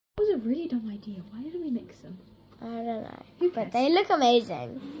really dumb idea. Why didn't we mix them? I don't know. But they look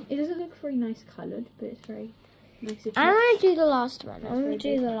amazing. It doesn't look very nice coloured, but it's very nice. I want to do the last one. I want to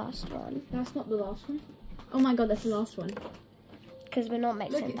do the last one. That's not the last one. Oh my god, that's the last one. Because we're not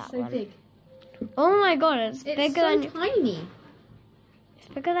mixing Look, it's that so one. big. Oh my god, it's bigger so than tiny. It's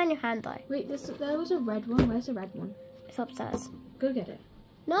bigger than your hand though. Wait, there was a red one. Where's the red one? It's upstairs. Go get it.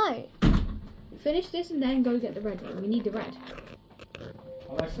 No. Finish this and then go get the red one. We need the red.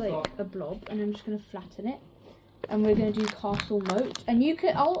 It's like a blob, and I'm just gonna flatten it. And we're gonna do castle moat. And you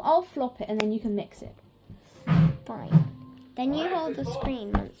can, I'll flop it, and then you can mix it. Fine. Then you hold the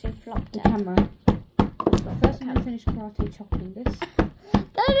screen once you've flopped The it. camera. But first, I'm gonna finish karate chopping this.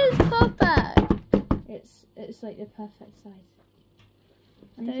 That is perfect. It's like the perfect size.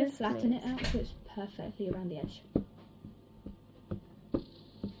 And That you can is flatten it out so it's perfectly around the edge.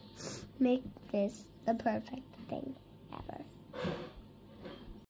 Make this the perfect thing.